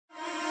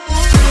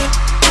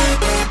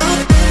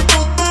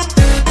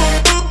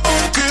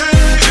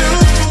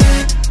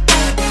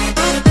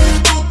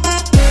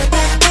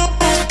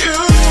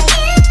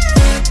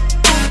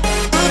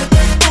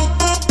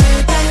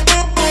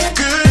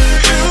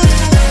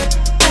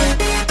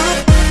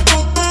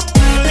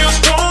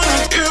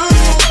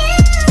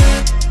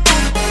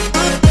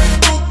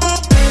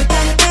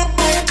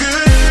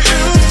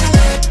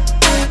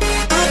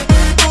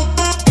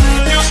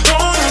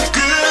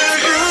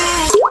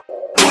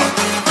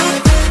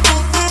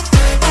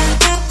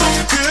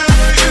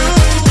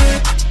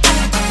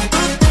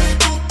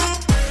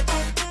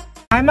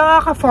Hi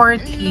mga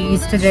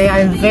ka-40s! Today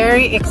I'm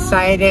very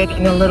excited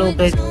and a little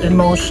bit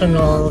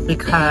emotional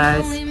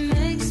because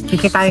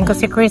kikitain ko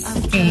si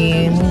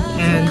Christine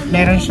and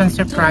meron siyang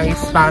surprise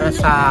para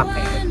sa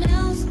akin.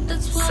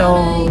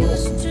 So,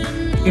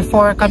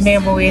 before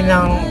kami umuwi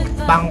ng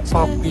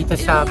Bangkok dito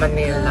sa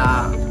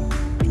Manila,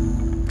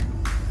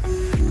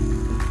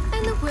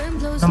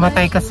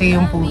 namatay kasi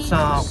yung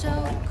pusa ko.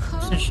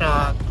 So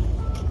siya,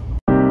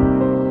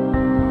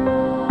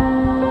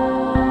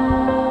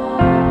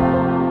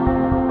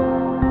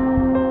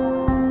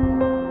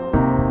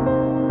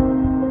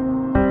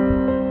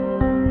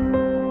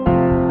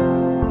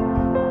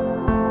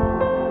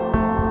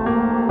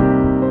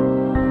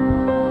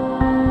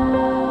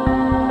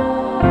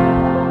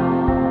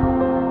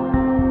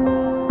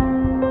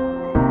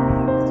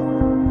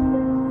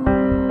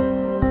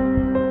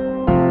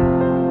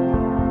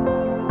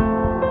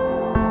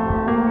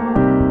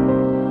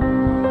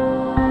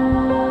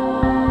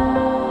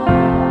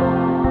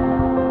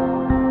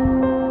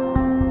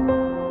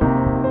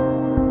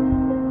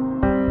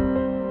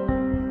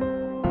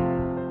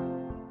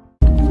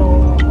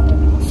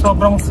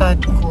 sobrang sad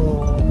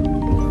ko.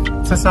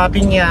 So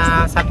sabi ni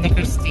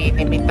Christine,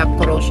 i-meet up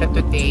ko raw siya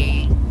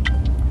today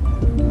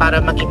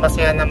para maging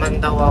masaya naman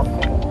daw ako.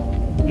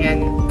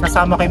 And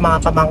kasama ko yung mga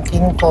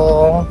pamangkin ko,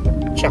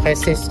 tsaka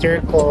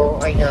sister ko,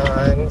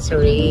 ayan, si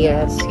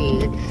Rhea,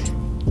 si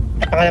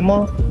pangalan mo?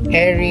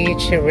 Eric,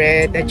 si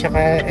Red, at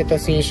tsaka ito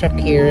si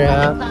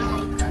Shakira.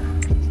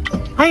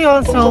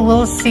 Ayun, so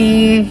we'll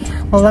see.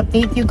 We'll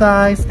update you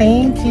guys.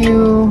 Thank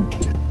you.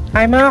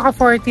 Hi mga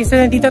ka-40, so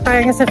nandito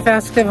tayo sa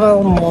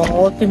festival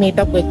mall to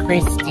meet up with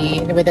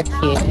Christine, with the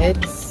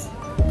kids.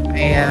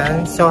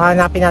 Ayan, so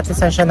hanapin natin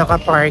saan siya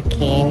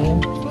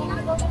naka-parking.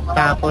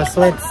 Tapos,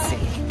 let's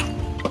see.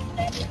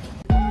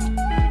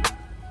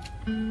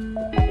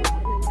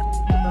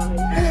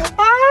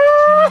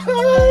 Ah!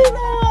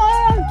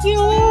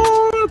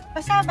 Cute!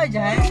 Kasama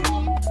dyan?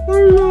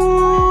 Hello!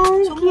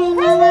 Cute!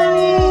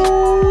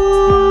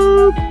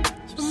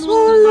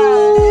 Hello!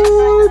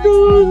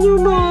 Doon nyo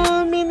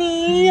mami,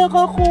 niiyak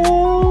ako.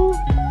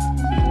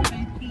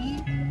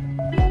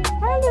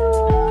 Hello!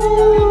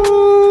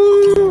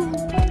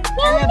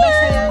 Lalabas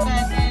sa'yo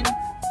natin.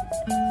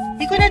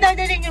 Hindi ko na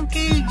dadalhin yung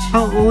cage.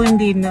 Oo,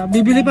 hindi na.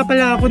 Bibili pa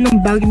pala ako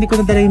ng bag, hindi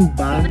ko nadala yung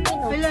bag.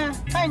 Wala,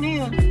 paano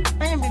yun?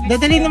 Paano bibili?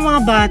 Dadalhin ng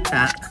mga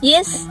bata.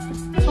 Yes.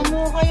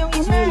 Kumuha yung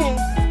isa eh.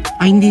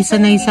 Ay, hindi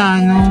sanay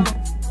sa ano.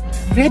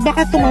 Red,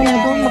 baka tumaya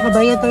doon.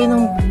 Makabayad tayo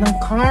ng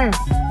car.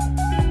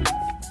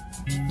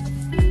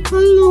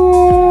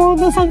 Hello!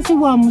 Nasaan si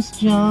Wamos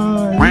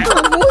dyan?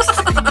 Wamos?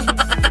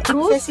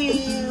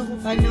 Kasi,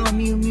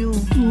 Mew Mew.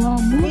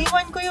 Wamos?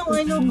 Iwan ko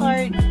yung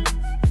card.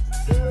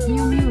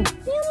 Mew Mew.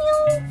 Mew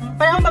Mew.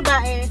 Parang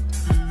babae.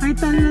 Ay,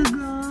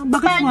 talaga.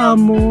 Bakit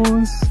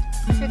Wamos?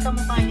 Kasi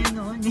kamukha niya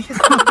noon eh.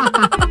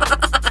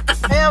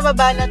 Kaya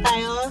baba na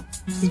tayo.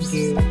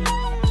 Sige.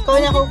 Ikaw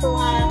na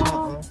kukuha.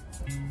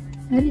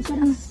 Halika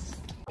lang.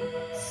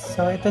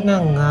 So, ito na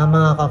nga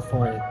mga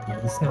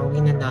ka-40s.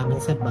 Nauwi na namin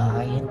sa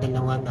bahay yung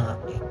dalawa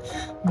namin.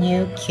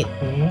 New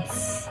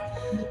kittens.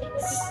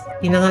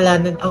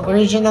 Pinangalanan, ang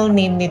original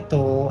name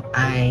nito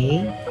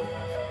ay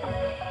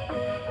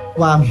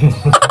Wamo.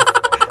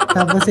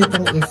 Tapos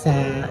itong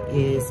isa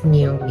is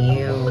Mew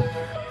Mew.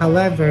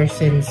 However,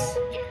 since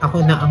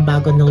ako na ang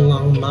bago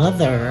nilang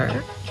mother,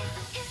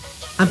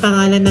 ang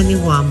pangalan na ni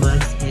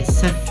Wamas is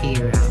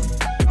Safira.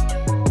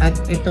 At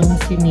itong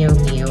si Mew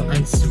Mew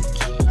ay Suki.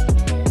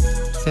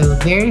 So,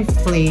 very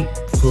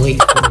playful.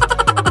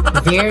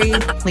 Very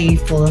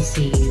playful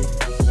si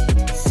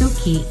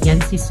Suki. Yan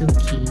si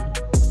Suki.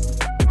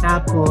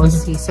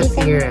 Tapos si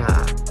Safira.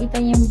 Kita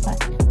niyo yung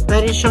pat.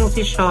 Pero siyang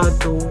si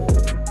Shadow.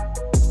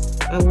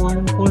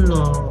 Ewan ko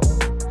lang.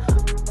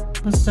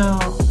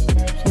 Basta,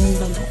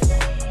 sinundan ako.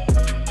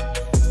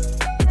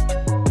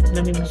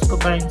 Namimiss ko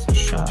pa rin si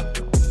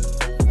Shadow.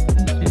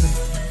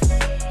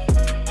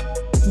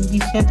 Hindi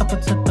siya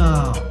takot sa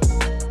tao.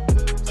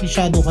 Si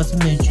Shadow kasi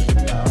medyo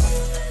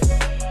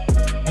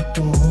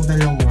itong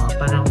dalawa,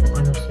 parang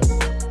ano sila.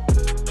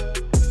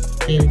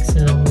 Feeling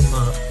silang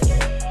lumaki.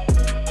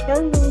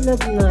 Hello, love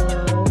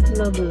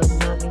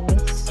namin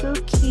with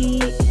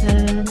Suki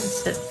and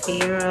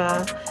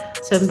Safira.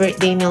 So, ang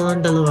birthday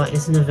nilang dalawa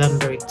is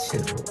November 2.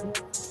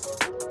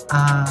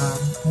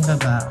 Ano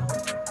ba?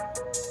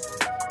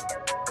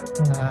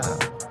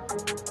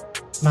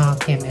 Mga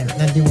Kimel,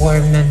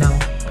 na-deworm na ng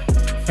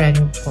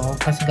friend ko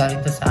kasi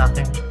galing to sa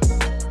aking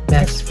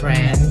best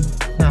friend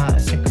na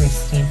si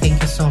Christine.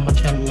 Thank you so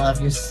much. I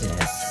love you, sis.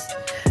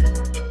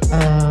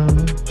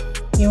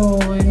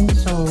 Yun.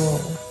 So,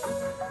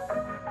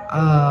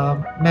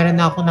 meron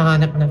na ako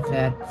nahanap na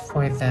vet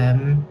for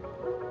them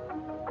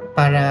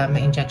para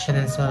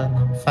ma-injectionan sila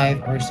ng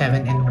 5 or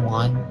 7 in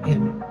 1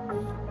 in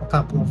a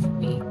couple of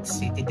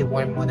weeks.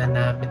 I-deworm muna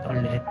namin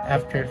ulit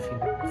after a few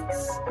weeks.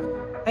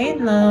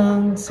 Ayun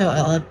lang. So,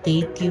 I'll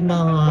update you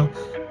mga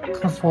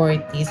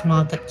ka-40s,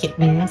 mga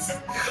ka-kittens,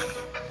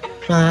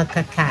 mga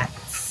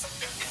ka-cats.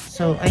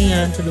 So,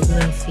 ayan, tulog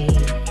na si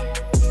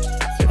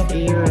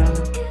Safira.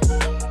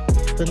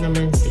 Ito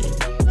naman si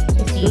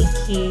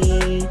Suki.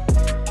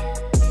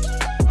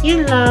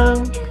 Yun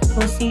lang.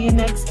 We'll see you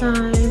next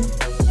time.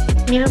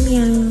 Meow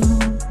meow.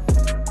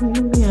 Meow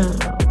meow.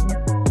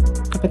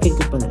 Kapatid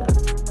ko pala.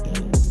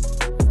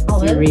 Oh,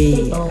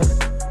 Ray.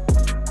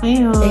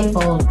 Ayun.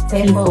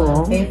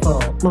 Playful.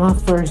 Mga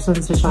person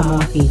sa siya,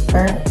 mga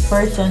people.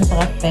 Persian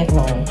saka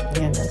playful.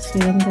 Yan, that's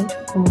yun.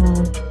 Hello.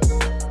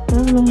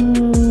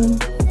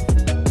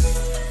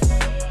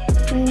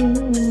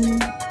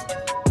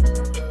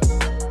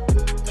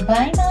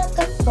 Bye.